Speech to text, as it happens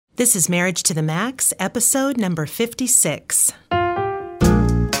This is Marriage to the Max, episode number 56.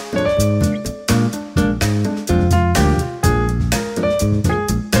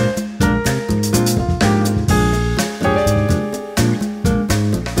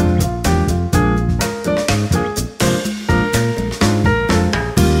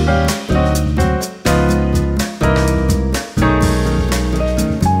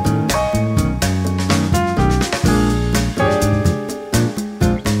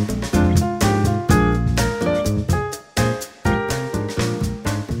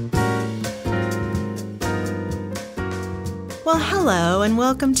 Well, hello, and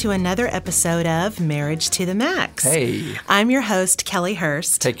welcome to another episode of Marriage to the Max. Hey. I'm your host, Kelly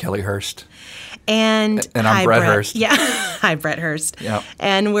Hurst. Hey, Kelly Hurst. And I'm Brett Hurst. Yeah. Hi, Brett Hurst. Yep.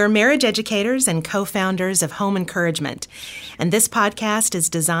 And we're marriage educators and co-founders of Home Encouragement. And this podcast is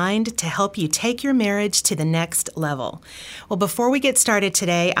designed to help you take your marriage to the next level. Well, before we get started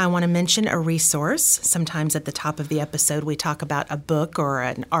today, I want to mention a resource. Sometimes at the top of the episode, we talk about a book or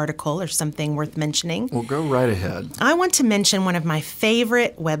an article or something worth mentioning. Well, go right ahead. I want to mention one of my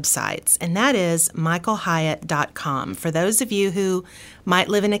favorite websites, and that is michaelhyatt.com. For those of you who might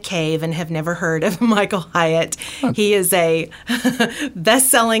live in a cave and have never heard of Michael Hyatt, he is a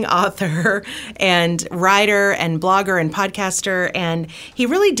best-selling author and writer and blogger and podcaster, and he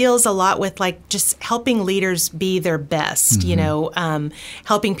really deals a lot with just helping leaders be their best,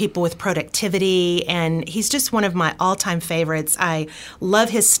 helping people with productivity, and he's just one of my all-time favorites. I love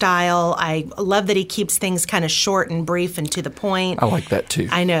his style. I love that he keeps things kind of short and brief and to the point. I like that too.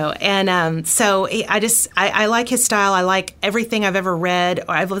 I know. And so I like his style. I like everything I've ever read.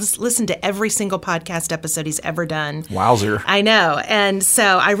 I've listened to every single podcast episode he's ever done. Wowzer. I know. And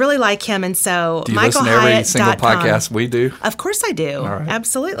so I really like him. And so do you listen to every single podcast we do? Of course I do. All right.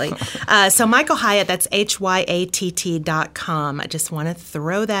 Absolutely. So Michael Hyatt, that's HYATT.com. I just want to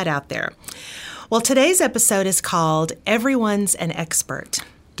throw that out there. Well, today's episode is called Everyone's an Expert.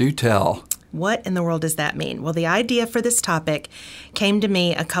 Do tell. What in the world does that mean? Well, the idea for this topic came to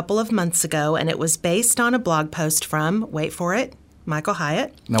me a couple of months ago, and it was based on a blog post from, wait for it, Michael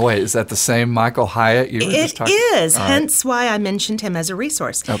Hyatt. No, wait, is that the same Michael Hyatt you were just talking about? It is, hence why I mentioned him as a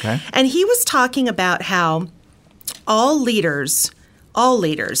resource. Okay. And he was talking about how all leaders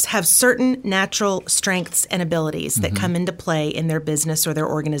have certain natural strengths and abilities that come into play in their business or their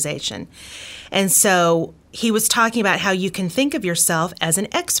organization. And so he was talking about how you can think of yourself as an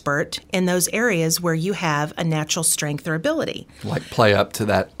expert in those areas where you have a natural strength or ability. Like play up to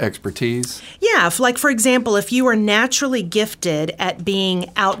that expertise? Yeah, for example, if you are naturally gifted at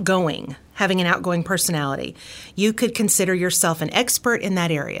being outgoing, having an outgoing personality, you could consider yourself an expert in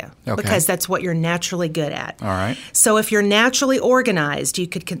that area because that's what you're naturally good at. All right. So if you're naturally organized, you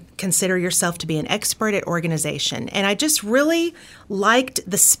could consider yourself to be an expert at organization. And I just really liked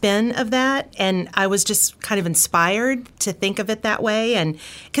the spin of that, and I was just kind of inspired to think of it that way, and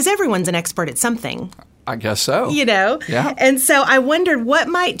because everyone's an expert at something. I guess so. Yeah. And so I wondered what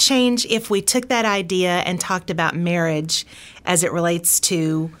might change if we took that idea and talked about marriage as it relates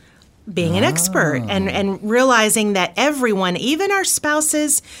to being an expert and realizing that everyone, even our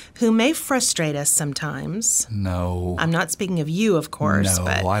spouses who may frustrate us sometimes. No. I'm not speaking of you, of course. No,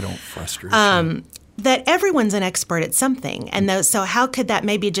 but, I don't frustrate you. That everyone's an expert at something. And so how could that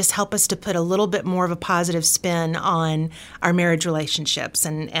maybe just help us to put a little bit more of a positive spin on our marriage relationships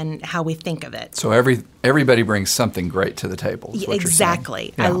and how we think of it? So everybody brings something great to the table. Is what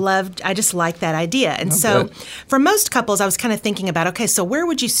Exactly. You're saying. Yeah. I just like that idea. And so for most couples, I was kind of thinking about, okay, so where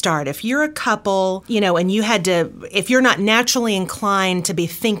would you start? If you're a couple, and you had to, if you're not naturally inclined to be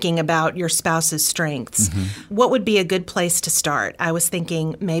thinking about your spouse's strengths, what would be a good place to start? I was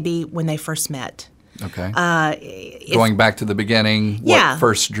thinking maybe when they first met. Okay. Going back to the beginning, what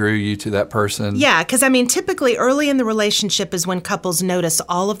first drew you to that person? Yeah, because typically early in the relationship is when couples notice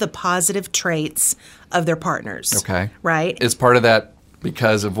all of the positive traits of their partners. Okay. Right? Is part of that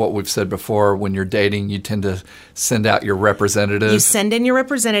because of what we've said before, when you're dating, you tend to send out your representative? You send in your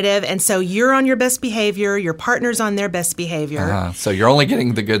representative, and so you're on your best behavior, your partner's on their best behavior. So you're only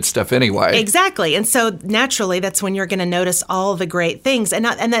getting the good stuff anyway. Exactly. And so naturally, that's when you're going to notice all the great things. And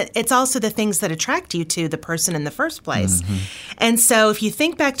that it's also the things that attract you to the person in the first place. And so if you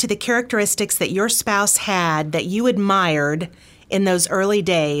think back to the characteristics that your spouse had that you admired in those early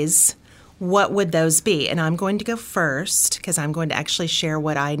days, what would those be? And I'm going to go first because I'm going to actually share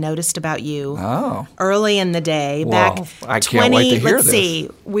what I noticed about you early in the day. Well, back I can't wait to hear let's this. see,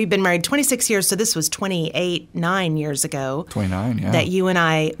 we've been married 26 years, so this was 9 years ago. 29, yeah. That you and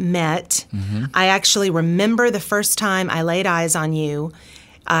I met. I actually remember the first time I laid eyes on you.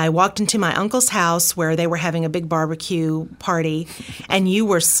 I walked into my uncle's house where they were having a big barbecue party, and you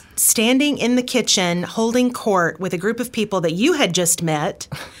were standing in the kitchen holding court with a group of people that you had just met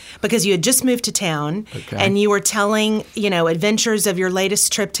because you had just moved to town, and you were telling, adventures of your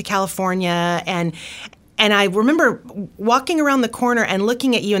latest trip to California, and I remember walking around the corner and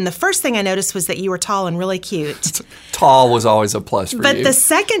looking at you, and the first thing I noticed was that you were tall and really cute. Tall was always a plus for you. But the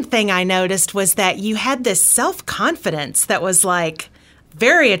second thing I noticed was that you had this self-confidence that was like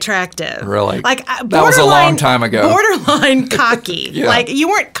very attractive. Really? Like that was a long time ago. Borderline cocky. Yeah. Like you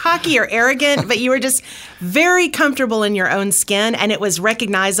weren't cocky or arrogant, but you were just very comfortable in your own skin, and it was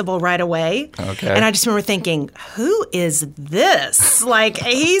recognizable right away. Okay. And I just remember thinking, who is this? Like,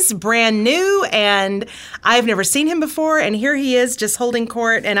 he's brand new, and I've never seen him before, and here he is just holding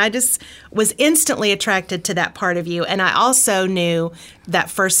court, and I just was instantly attracted to that part of you. And I also knew that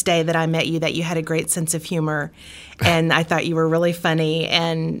first day that I met you that you had a great sense of humor, and I thought you were really funny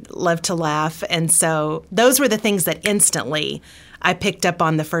and loved to laugh. And so those were the things that instantly I picked up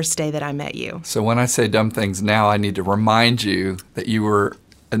on the first day that I met you. So when I say dumb things now, I need to remind you that you were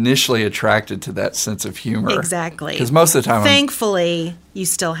initially attracted to that sense of humor. Exactly. Because most of the time, thankfully, you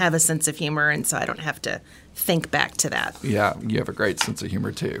still have a sense of humor, and so I don't have to think back to that. Yeah, you have a great sense of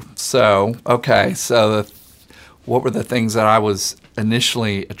humor too. So, okay, so what were the things that I was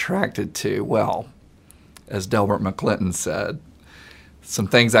initially attracted to? Well, as Delbert McClinton said, some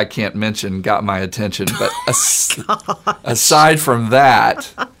things I can't mention got my attention. But aside from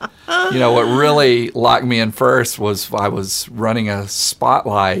that, what really locked me in first was I was running a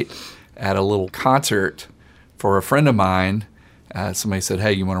spotlight at a little concert for a friend of mine. Somebody said,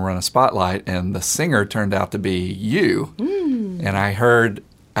 hey, you want to run a spotlight? And the singer turned out to be you. And I heard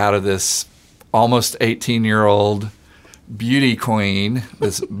out of this almost 18-year-old beauty queen,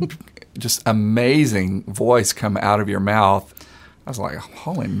 this just amazing voice come out of your mouth. I was like,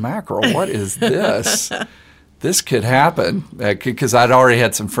 holy mackerel, what is this? This could happen. Because I'd already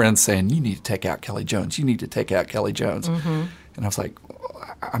had some friends saying, you need to take out Kelly Jones. You need to take out Kelly Jones. And I was like,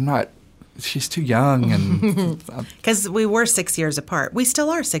 I'm not, she's too young. And because we were 6 years apart. We still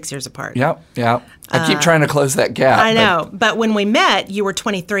are 6 years apart. Yep. I keep trying to close that gap. I know. But when we met, you were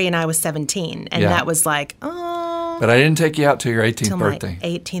 23 and I was 17. And that was like, But I didn't take you out till your 18th birthday. My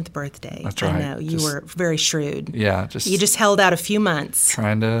 18th birthday. That's right. I know. You were very shrewd. Yeah. You just held out a few months.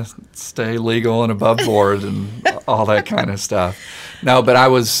 Trying to stay legal and above board and all that kind of stuff. No, but I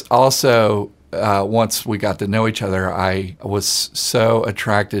was also, once we got to know each other, I was so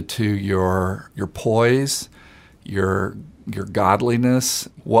attracted to your poise, your godliness.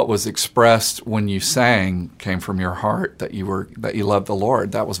 What was expressed when you sang came from your heart, that you loved the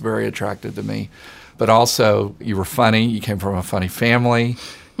Lord. That was very attractive to me. But also, you were funny. You came from a funny family.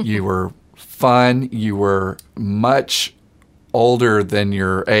 You were fun. You were much older than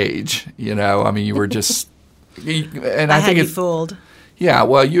your age. You were just. And I think had you fooled. Yeah,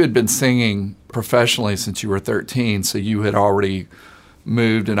 well, you had been singing professionally since you were 13, so you had already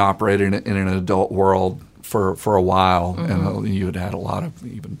moved and operated in an adult world for a while, and you had had a lot of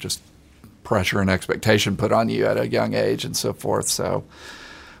even just pressure and expectation put on you at a young age and so forth. So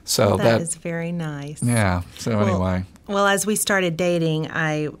that is very nice. Yeah. So anyway. Well, as we started dating,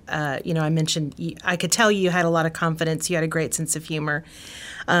 I mentioned I could tell you had a lot of confidence. You had a great sense of humor.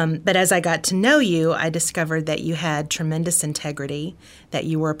 But as I got to know you, I discovered that you had tremendous integrity, that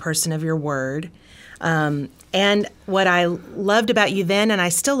you were a person of your word. And what I loved about you then, and I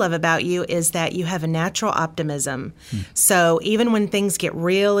still love about you, is that you have a natural optimism. So even when things get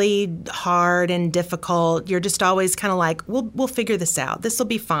really hard and difficult, you're just always kind of like, we'll figure this out. This will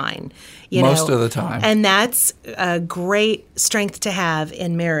be fine. Most of the time. And that's a great strength to have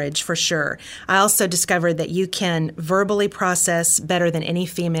in marriage, for sure. I also discovered that you can verbally process better than any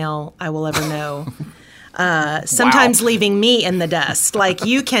female I will ever know. Sometimes leaving me in the dust. Like,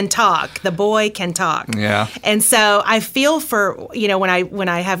 you can talk. The boy can talk. Yeah. And so I feel for, when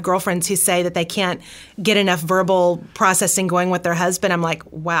I have girlfriends who say that they can't get enough verbal processing going with their husband, I'm like,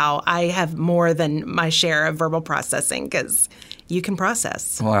 wow, I have more than my share of verbal processing, because you can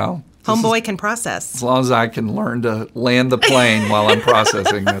process. Wow. Homeboy can process. As long as I can learn to land the plane while I'm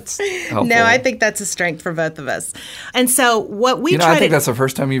processing, that's helpful. No, I think that's a strength for both of us. And so what we I think that's the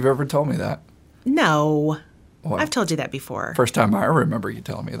first time you've ever told me that. No. What? I've told you that before. First time I remember you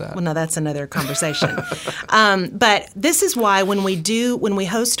telling me that. Well, no, that's another conversation. But this is why when we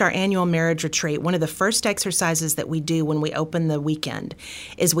host our annual marriage retreat, one of the first exercises that we do when we open the weekend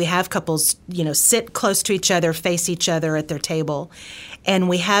is we have couples, sit close to each other, face each other at their table, and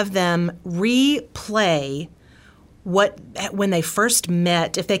we have them replay when they first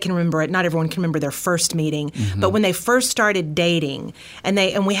met, if they can remember it. Not everyone can remember their first meeting, but when they first started dating,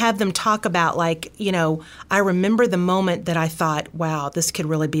 and we have them talk about, like, I remember the moment that I thought, wow, this could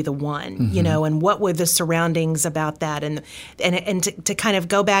really be the one, and what were the surroundings about that, and to kind of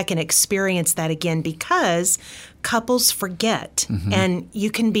go back and experience that again, because couples forget, and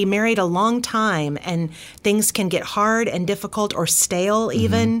you can be married a long time and things can get hard and difficult or stale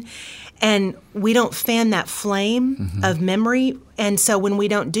even. And we don't fan that flame of memory. And so when we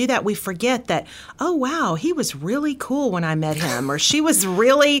don't do that, we forget that, oh, wow, he was really cool when I met him, or she was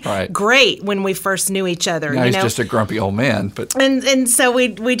really great when we first knew each other. Now he's just a grumpy old man. But And so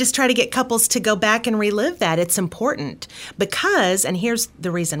we just try to get couples to go back and relive that. It's important because, and here's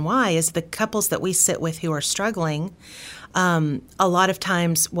the reason why, is the couples that we sit with who are struggling, a lot of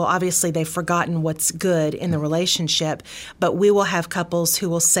times, well, obviously they've forgotten what's good in the relationship, but we will have couples who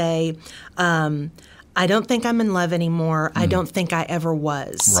will say, I don't think I'm in love anymore. I don't think I ever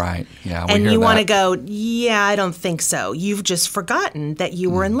was. Right. Yeah. And you want to go, yeah, I don't think so. You've just forgotten that you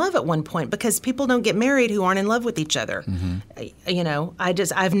were in love at one point, because people don't get married who aren't in love with each other.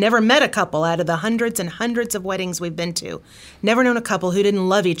 I've never met a couple out of the hundreds and hundreds of weddings we've been to. Never known a couple who didn't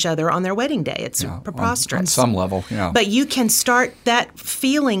love each other on their wedding day. It's preposterous. On some level, yeah. But you can start, that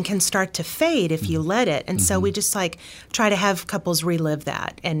feeling can start to fade if you let it. And so we just try to have couples relive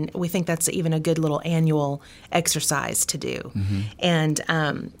that. And we think that's even a good little annual exercise to do. And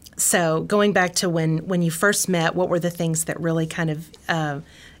so going back to when you first met, what were the things that really kind of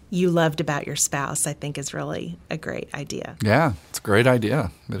you loved about your spouse, I think is really a great idea. Yeah, it's a great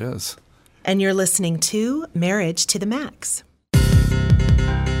idea. It is. And you're listening to Marriage to the Max.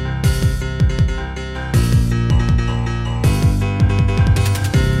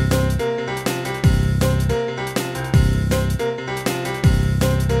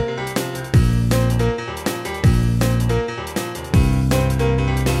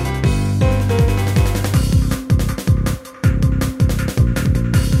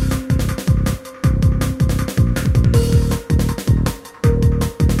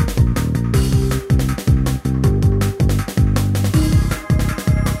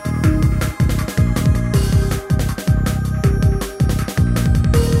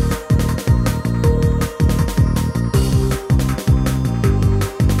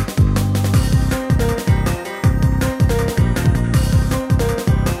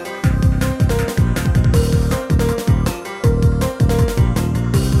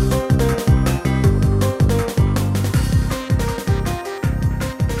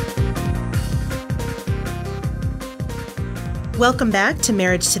 Welcome back to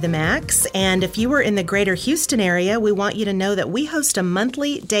Marriage to the Max. And if you are in the greater Houston area, we want you to know that we host a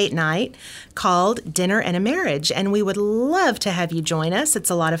monthly date night called Dinner and a Marriage, and we would love to have you join us. It's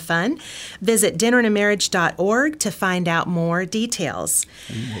a lot of fun. Visit dinnerandamarriage.org to find out more details.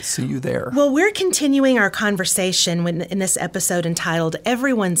 We'll see you there. Well, we're continuing our conversation in this episode entitled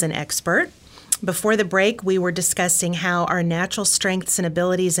Everyone's an Expert. Before the break, we were discussing how our natural strengths and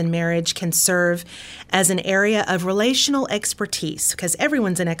abilities in marriage can serve as an area of relational expertise, because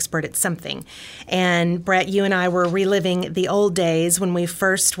everyone's an expert at something. And Brett, you and I were reliving the old days when we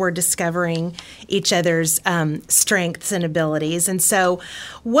first were discovering each other's strengths and abilities. And so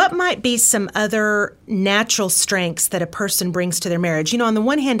what might be some other natural strengths that a person brings to their marriage? On the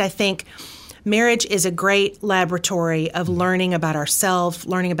one hand, I think marriage is a great laboratory of learning about ourselves,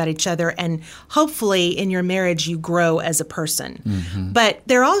 learning about each other, and hopefully in your marriage you grow as a person. But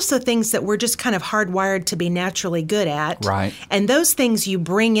there are also things that we're just kind of hardwired to be naturally good at. Right. And those things you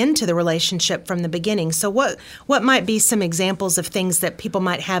bring into the relationship from the beginning. So what might be some examples of things that people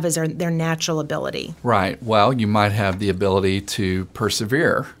might have as their natural ability? Right. Well, you might have the ability to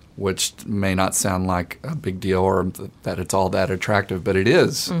persevere, which may not sound like a big deal or that it's all that attractive, but it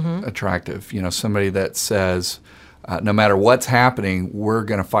is attractive. Somebody that says, no matter what's happening, we're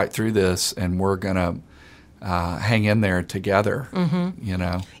going to fight through this and we're going to hang in there together,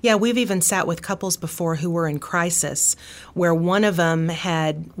 Yeah, we've even sat with couples before who were in crisis where one of them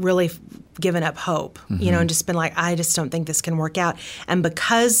had really given up hope, and just been like, I just don't think this can work out. And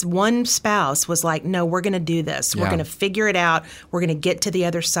because one spouse was like, no, we're going to do this. We're going to figure it out. We're going to get to the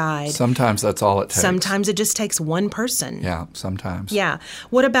other side. Sometimes that's all it takes. Sometimes it just takes one person. Yeah, sometimes. Yeah.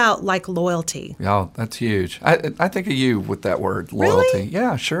 What about loyalty? Yeah, that's huge. I think of you with that word, loyalty. Really?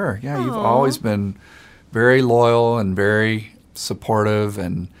 Yeah, sure. Yeah, You've always been very loyal and very supportive,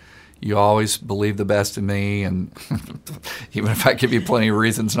 and You always believe the best in me, and even if I give you plenty of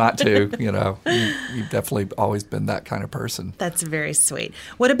reasons not to, you've definitely always been that kind of person. That's very sweet.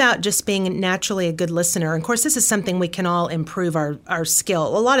 What about just being naturally a good listener? And of course, this is something we can all improve our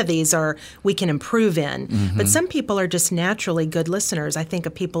skill. A lot of these we can improve in, but some people are just naturally good listeners. I think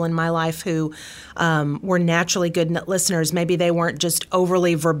of people in my life who were naturally good listeners. Maybe they weren't just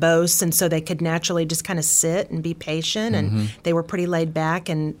overly verbose, and so they could naturally just kind of sit and be patient, and they were pretty laid back.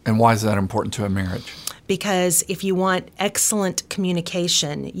 And why is that important to a marriage? Because if you want excellent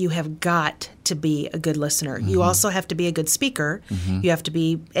communication, you have got to be a good listener. You also have to be a good speaker. You have to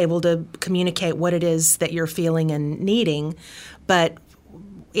be able to communicate what it is that you're feeling and needing. But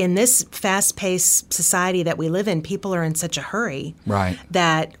in this fast-paced society that we live in, people are in such a hurry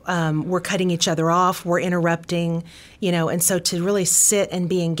that we're cutting each other off, we're interrupting, and so to really sit and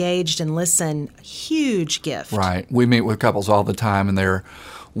be engaged and listen, huge gift. Right. We meet with couples all the time, and they're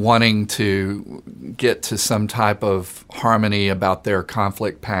wanting to get to some type of harmony about their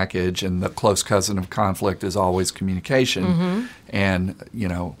conflict package, and the close cousin of conflict is always communication. And,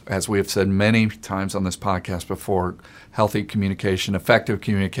 as we have said many times on this podcast before, healthy communication, effective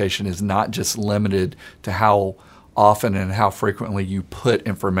communication is not just limited to how often and how frequently you put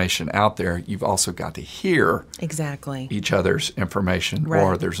information out there. You've also got to hear each other's information,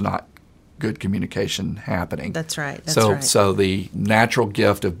 or there's not good communication happening. That's right. So the natural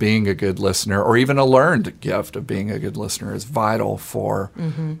gift of being a good listener, or even a learned gift of being a good listener, is vital for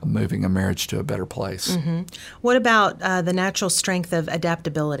moving a marriage to a better place. What about the natural strength of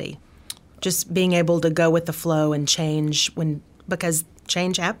adaptability? Just being able to go with the flow and change because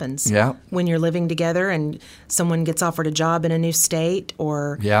change happens when you're living together and someone gets offered a job in a new state,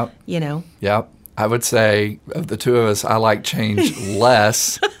 or I would say of the two of us, I like change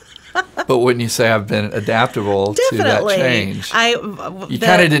less. But wouldn't you say I've been adaptable to that change? You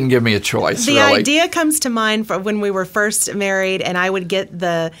kind of didn't give me a choice, The really. idea comes to mind for when we were first married, and I would get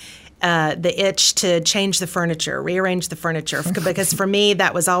the itch to change the furniture, rearrange the furniture, because for me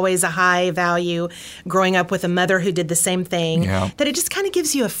that was always a high value. Growing up with a mother who did the same thing, that it just kind of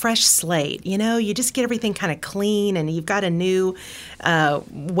gives you a fresh slate. You just get everything kind of clean, and you've got a new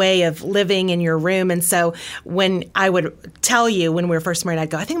way of living in your room. And so when I would tell you when we were first married, I'd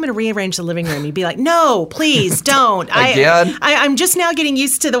go, I think I'm going to rearrange the living room. You'd be like, no, please don't. Again? I'm just now getting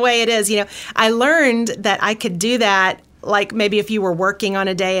used to the way it is. I learned that I could do that. Like maybe if you were working on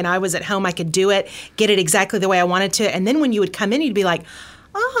a day and I was at home, I could do it, get it exactly the way I wanted to. And then when you would come in, you'd be like,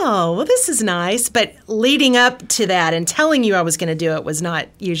 oh, well, this is nice. But leading up to that and telling you I was going to do it was not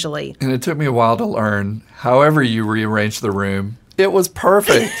usually. And it took me a while to learn. However you rearranged the room, it was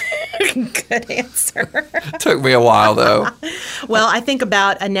perfect. Good answer. Took me a while, though. Well, I think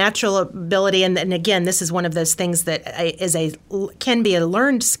about a natural ability, and again, this is one of those things that can be a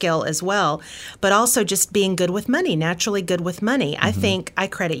learned skill as well, but also just being good with money, naturally good with money. I think I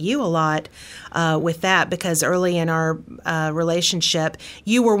credit you a lot with that, because early in our relationship,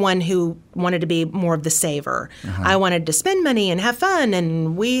 you were one who wanted to be more of the saver. I wanted to spend money and have fun,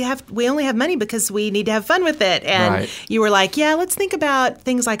 and we only have money because we need to have fun with it. And you were like, yeah, let's think about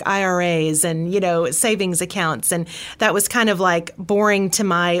things like IRAs and savings accounts, and that was kind of like boring to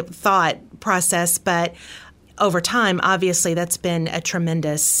my thought process. But over time, obviously, that's been a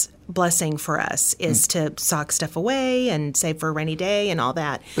tremendous blessing for us, is to sock stuff away and save for a rainy day and all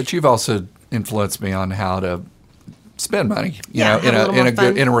that. But you've also influenced me on how to spend money,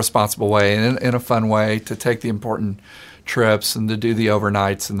 in a responsible way and in a fun way, to take the important trips and to do the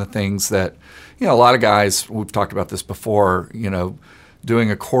overnights and the things that, a lot of guys, we've talked about this before,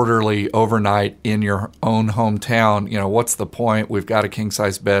 doing a quarterly overnight in your own hometown, what's the point? We've got a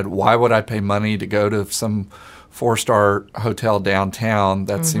king-size bed. Why would I pay money to go to some 4-star hotel downtown?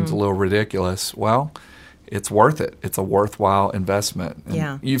 That seems a little ridiculous. Well, it's worth it. It's a worthwhile investment.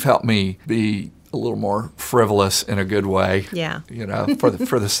 And you've helped me be a little more frivolous in a good way. For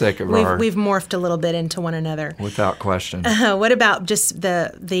the sake of we've morphed a little bit into one another. Without question. What about just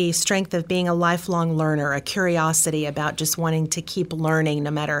the strength of being a lifelong learner, a curiosity about just wanting to keep learning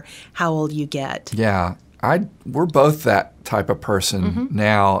no matter how old you get? Yeah. We're both that type of person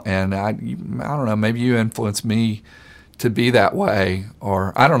now, and I don't know, maybe you influenced me to be that way,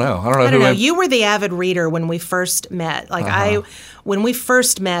 or I don't know. I don't know. You were the avid reader when we first met. When we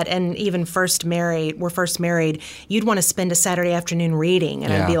first met and even were first married, you'd want to spend a Saturday afternoon reading,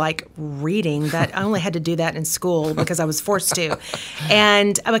 and I'd be like, reading? That I only had to do that in school because I was forced to,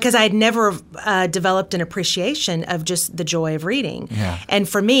 and because I had never developed an appreciation of just the joy of reading. And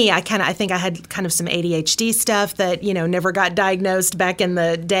for me, I think I had kind of some ADHD stuff that never got diagnosed back in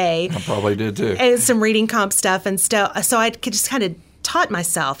the day. I probably did too. And some reading comp stuff and stuff. So I could just kind of taught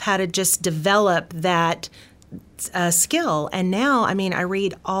myself how to just develop that skill. And now, I mean, I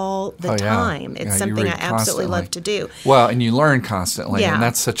read all the time. It's something I absolutely love to do. Well, and you learn constantly, Yeah. and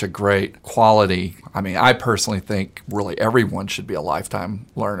that's such a great quality. I mean, I personally think really everyone should be a lifetime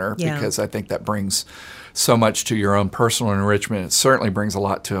learner Yeah. because I think that brings so much to your own personal enrichment. It certainly brings a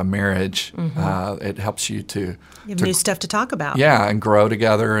lot to a marriage. It helps you to You have new stuff to talk about. yeah, and grow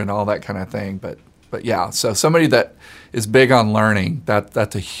together and all that kind of thing. But yeah, so somebody that is big on learning,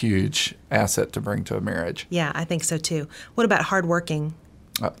 that's a huge asset to bring to a marriage. Yeah, I think so too. What about hardworking?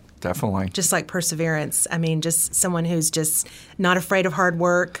 Definitely. Just like perseverance. I mean, just someone who's just not afraid of hard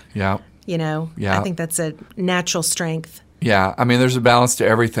work. Yeah. I think that's a natural strength. Yeah, I mean, there's a balance to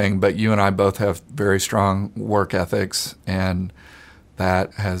everything, but you and I both have very strong work ethics, and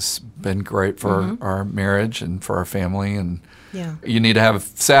that has been great for our marriage and for our family. And Yeah. you need to have a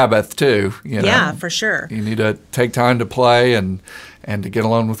Sabbath too. You know? Yeah, for sure. You need to take time to play and to get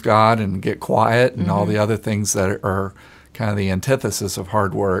alone with God and get quiet and all the other things that are kind of the antithesis of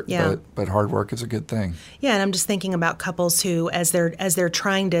hard work. Yeah. But hard work is a good thing. Yeah, and I'm just thinking about couples who, as they're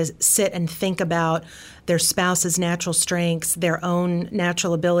trying to sit and think about their spouse's natural strengths, their own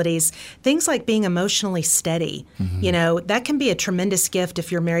natural abilities, things like being emotionally steady. That can be a tremendous gift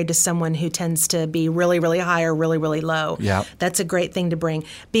if you're married to someone who tends to be really, really high or really, really low. Yeah. That's a great thing to bring.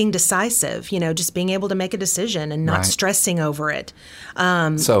 Being decisive, just being able to make a decision and not Right. stressing over it.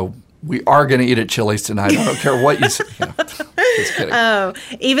 So we are going to eat at Chili's tonight. I don't care what you say. Yeah. Just kidding.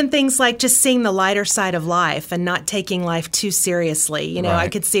 Even things like just seeing the lighter side of life and not taking life too seriously. I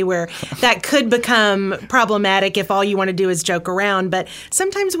Right. could see where that could become problematic if all you want to do is joke around. But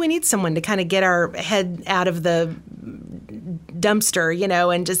sometimes we need someone to kind of get our head out of the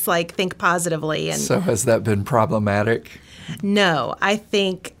dumpster, and just like think positively. And So has that been problematic? no, I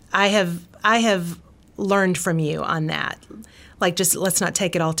think I have learned from you on that. Like, just let's not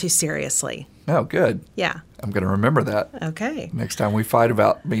take it all too seriously. Oh, good. Yeah. I'm going to remember that Okay. next time we fight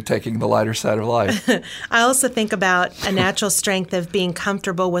about me taking the lighter side of life. I also think about a natural strength of being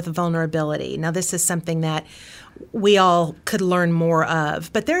comfortable with vulnerability. Now, this is something that we all could learn more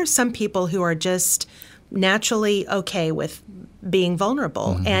of, but there are some people who are just naturally okay with being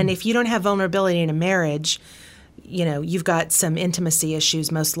vulnerable. And if you don't have vulnerability in a marriage, you've got some intimacy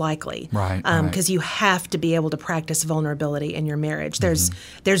issues most likely. Right, Because you have to be able to practice vulnerability in your marriage. There's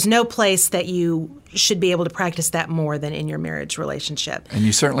no place that you should be able to practice that more than in your marriage relationship. And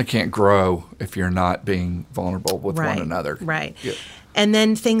you certainly can't grow if you're not being vulnerable with one another. Right. Yeah. And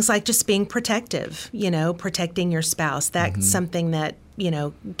then things like just being protective, protecting your spouse. That's something that,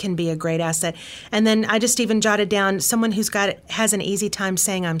 can be a great asset. And then I just even jotted down someone who's has an easy time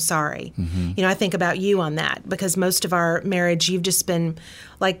saying I'm sorry. I think about you on that because most of our marriage, you've just been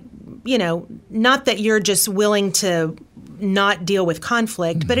like, not that you're just willing to not deal with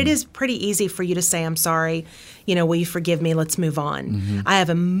conflict, but it is pretty easy for you to say, I'm sorry, will you forgive me? Let's move on. I have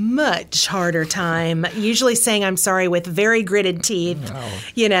a much harder time usually saying I'm sorry with very gritted teeth,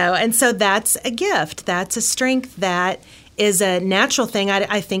 and so that's a gift. That's a strength that is a natural thing.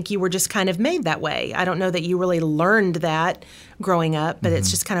 I think you were just kind of made that way. I don't know that you really learned that growing up, but it's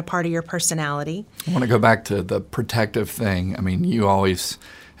just kind of part of your personality. I want to go back to the protective thing. I mean, you always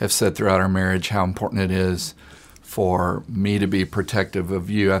have said throughout our marriage how important it is for me to be protective of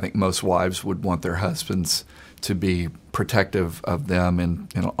you. I think most wives would want their husbands to be protective of them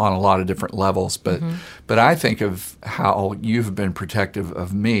on a lot of different levels. But I think of how you've been protective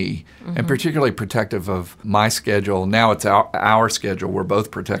of me and particularly protective of my schedule. Now it's our schedule. We're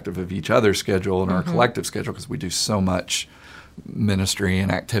both protective of each other's schedule and our collective schedule because we do so much ministry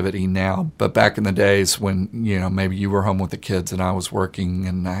and activity now. But back in the days when, maybe you were home with the kids and I was working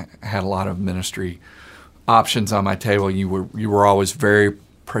and I had a lot of ministry options on my table, you were always very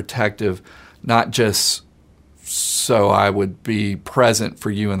protective, not just so I would be present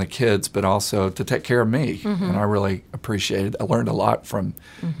for you and the kids, but also to take care of me. And I really appreciated it. I learned a lot from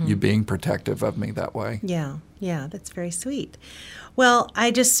you being protective of me that way. Yeah, that's very sweet. Well,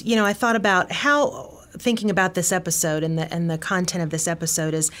 I just, I thought about how, thinking about this episode and the content of this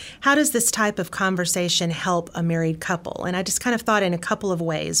episode is, how does this type of conversation help a married couple? And I just kind of thought in a couple of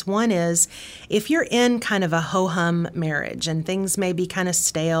ways. One is, if you're in kind of a ho-hum marriage and things may be kind of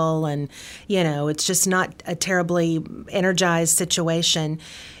stale and, it's just not a terribly energized situation,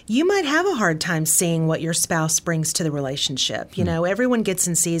 you might have a hard time seeing what your spouse brings to the relationship. You know, everyone gets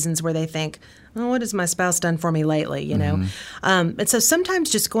in seasons where they think, oh, what has my spouse done for me lately, you know? And so sometimes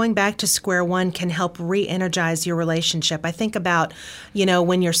just going back to square one can help re-energize your relationship. I think about, you know,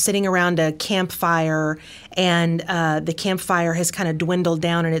 when you're sitting around a campfire and the campfire has kind of dwindled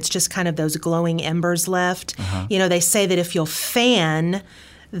down and it's just kind of those glowing embers left. You know, they say that if you'll fan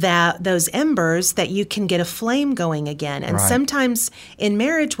those embers, that you can get a flame going again. And sometimes in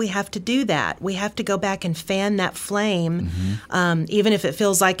marriage, we have to do that. We have to go back and fan that flame, even if it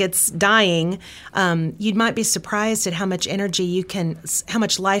feels like it's dying. You might be surprised at how much energy how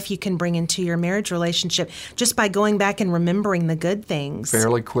much life you can bring into your marriage relationship just by going back and remembering the good things.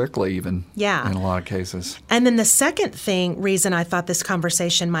 Fairly quickly, even. Yeah. In a lot of cases. And then the second reason I thought this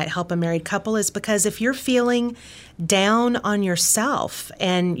conversation might help a married couple is because if you're feeling down on yourself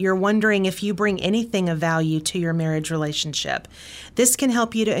and you're wondering if you bring anything of value to your marriage relationship, this can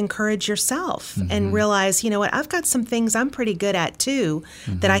help you to encourage yourself and realize, you know what, I've got some things I'm pretty good at too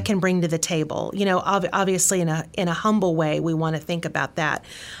that I can bring to the table. You know, obviously in a humble way, we want to think about that.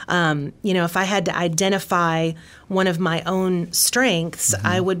 You know, if I had to identify one of my own strengths,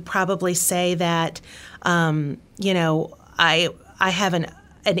 I would probably say that, you know, I have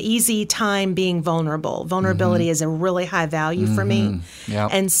an easy time being vulnerable. Vulnerability is a really high value for me. Yep.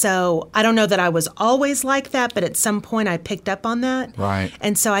 And so I don't know that I was always like that, but at some point I picked up on that. Right.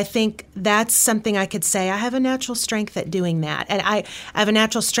 And so I think that's something I could say I have a natural strength at doing that. And I have a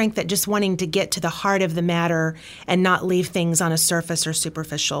natural strength at just wanting to get to the heart of the matter and not leave things on a surface or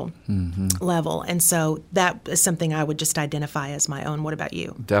superficial level. And so that is something I would just identify as my own. What about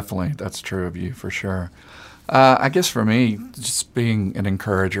you? Definitely. That's true of you for sure. I guess for me, just being an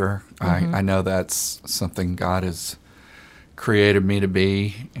encourager, I know that's something God has created me to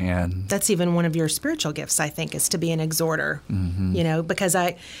be. And that's even one of your spiritual gifts, I think, is to be an exhorter, you know, because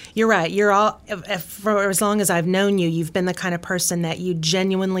you're right. For as long as I've known you, you've been the kind of person that you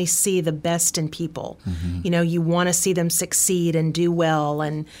genuinely see the best in people. You know, you want to see them succeed and do well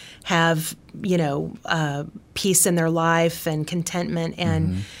and have, you know, peace in their life and contentment.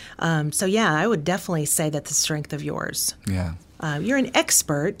 And so, yeah, I would definitely say that's the strength of yours. Yeah. You're an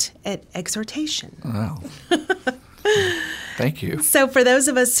expert at exhortation. Oh. Thank you. So for those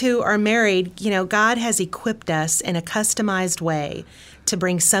of us who are married, you know, God has equipped us in a customized way to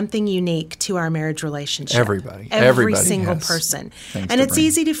bring something unique to our marriage relationship. Every single person. And it's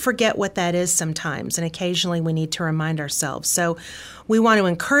easy to forget what that is sometimes, and occasionally we need to remind ourselves. So we want to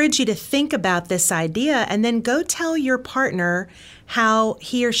encourage you to think about this idea and then go tell your partner how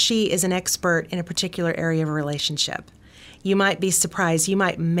he or she is an expert in a particular area of a relationship. You might be surprised. You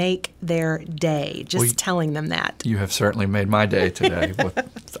might make their day just telling them that. You have certainly made my day today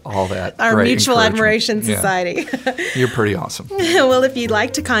with all that. Our great Mutual Admiration Society. Yeah. You're pretty awesome. Well, if you'd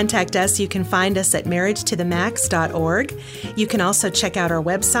like to contact us, you can find us at marriagetothemax.org. You can also check out our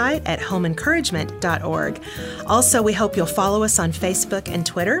website at homeencouragement.org. Also, we hope you'll follow us on Facebook and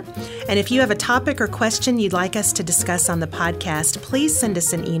Twitter. And if you have a topic or question you'd like us to discuss on the podcast, please send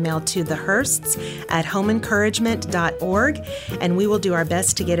us an email to thehursts@homeencouragement.org. And we will do our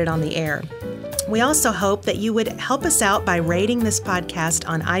best to get it on the air. We also hope that you would help us out by rating this podcast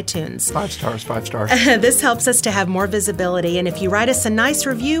on iTunes. 5 stars, 5 stars. This helps us to have more visibility. And if you write us a nice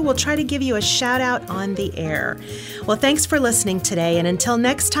review, we'll try to give you a shout out on the air. Well, thanks for listening today. And until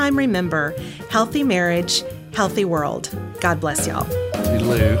next time, remember, healthy marriage, healthy world. God bless y'all.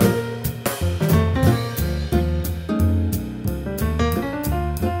 Lou.